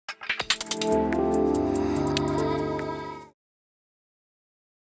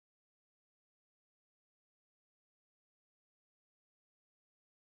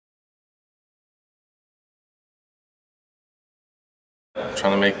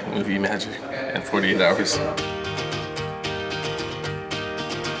Trying to make movie magic in 48 hours.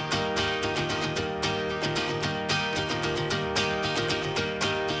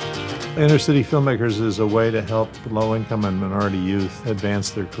 Inner-City Flmmakers is a way to help low-income and minority youth advance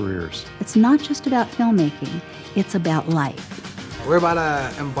their careers. It's not just about filmmaking, it's about life. We're about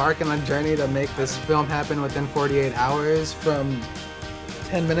to embark on a journey to make this film happen within 48 hours from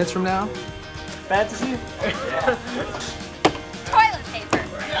 10 minutes from now. Fantasy? Yeah. Toilet paper.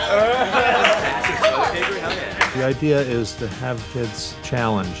 The idea is to have kids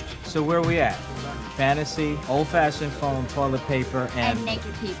challenged. So where are we at? Fantasy, old-fashioned phone, toilet paper, And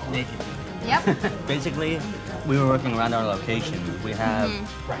naked people. Naked people. Yep. Basically, we were working around our location. We have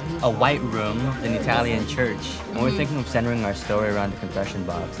a white room, an Italian church, and we're thinking of centering our story around the confession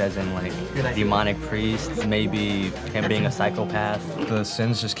box, as in like demonic priests, maybe him being a psychopath. The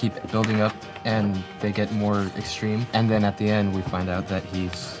sins just keep building up and they get more extreme. And then at the end, we find out that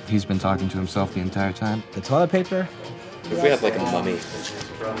he's been talking to himself the entire time. The toilet paper? If we have like a mummy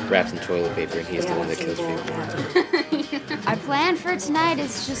wrapped in toilet paper and he's the one that kills people. Our plan for tonight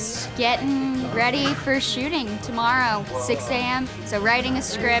is just getting ready for shooting tomorrow, 6 a.m. So writing a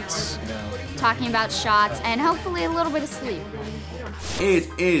script, talking about shots, and hopefully a little bit of sleep. It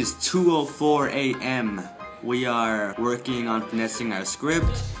is 2:04 a.m. We are working on finessing our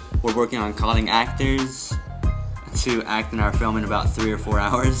script. We're working on calling actors to act in our film in about 3 or 4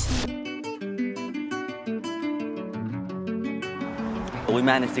 hours. We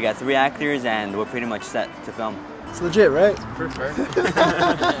managed to get 3 actors and we're pretty much set to film. It's legit, right?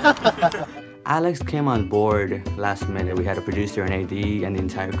 Alex came on board last minute. We had a producer, an AD, and the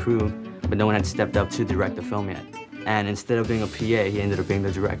entire crew, but no one had stepped up to direct the film yet. And instead of being a PA, he ended up being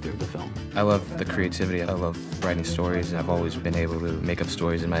the director of the film. I love the creativity. I love writing stories. I've always been able to make up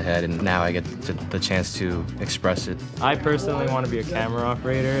stories in my head, and now I get the chance to express it. I personally want to be a camera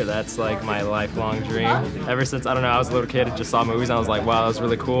operator. That's like my lifelong dream. Ever since, I don't know, I was a little kid and just saw movies and I was like, wow, that was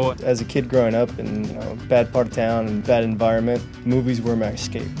really cool. As a kid growing up in a bad part of town and bad environment, movies were my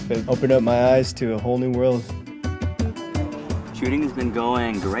escape. It opened up my eyes to a whole new world. Shooting has been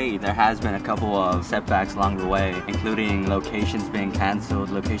going great. There has been a couple of setbacks along the way, including locations being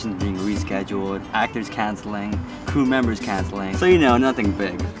canceled, locations being rescheduled, actors canceling, crew members canceling. So, you know, nothing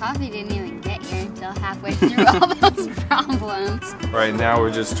big. Coffee didn't even get here until halfway through all those problems. Right now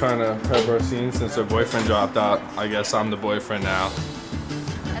we're just trying to prep our scene since her boyfriend dropped out. I guess I'm the boyfriend now.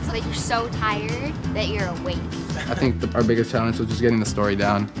 That's like you're so tired that you're awake. I think our biggest challenge was just getting the story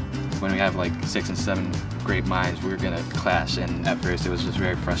down. When we have like 6 and 7 great minds, we were gonna clash, and at first it was just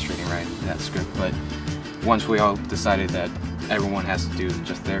very frustrating writing that script. But once we all decided that everyone has to do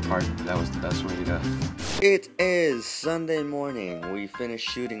just their part, that was the best way to go. It is Sunday morning. We finished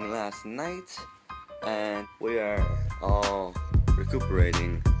shooting last night, and we are all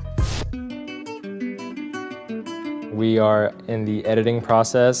recuperating. We are in the editing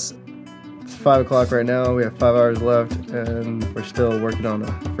process. It's 5 o'clock right now, we have 5 hours left, and we're still working on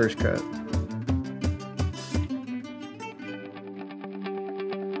the first cut.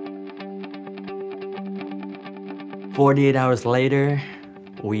 "48 hours later,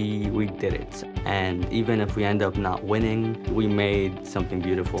 we did it. And even if we end up not winning, we made something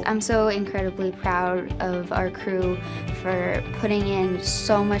beautiful. I'm so incredibly proud of our crew for putting in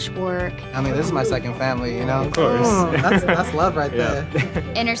so much work. I mean, this is my second family, you know? Of course. That's love right there.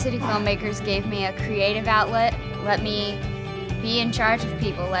 Inner-City Flmmakers gave me a creative outlet, let me be in charge of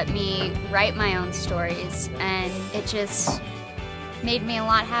people, let me write my own stories, and it just made me a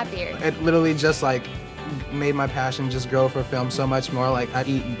lot happier. It literally just like made my passion just grow for film so much more. Like I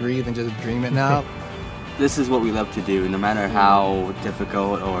eat and breathe and just dream it now. This is what we love to do, no matter how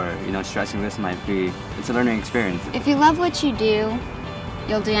difficult or stressing this might be. It's a learning experience. If you love what you do,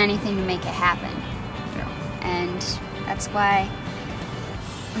 you'll do anything to make it happen. Yeah. And that's why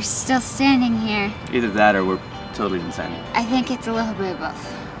we're still standing here. Either that or we're totally insane. I think it's a little bit of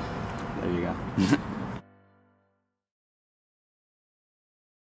both. There you go.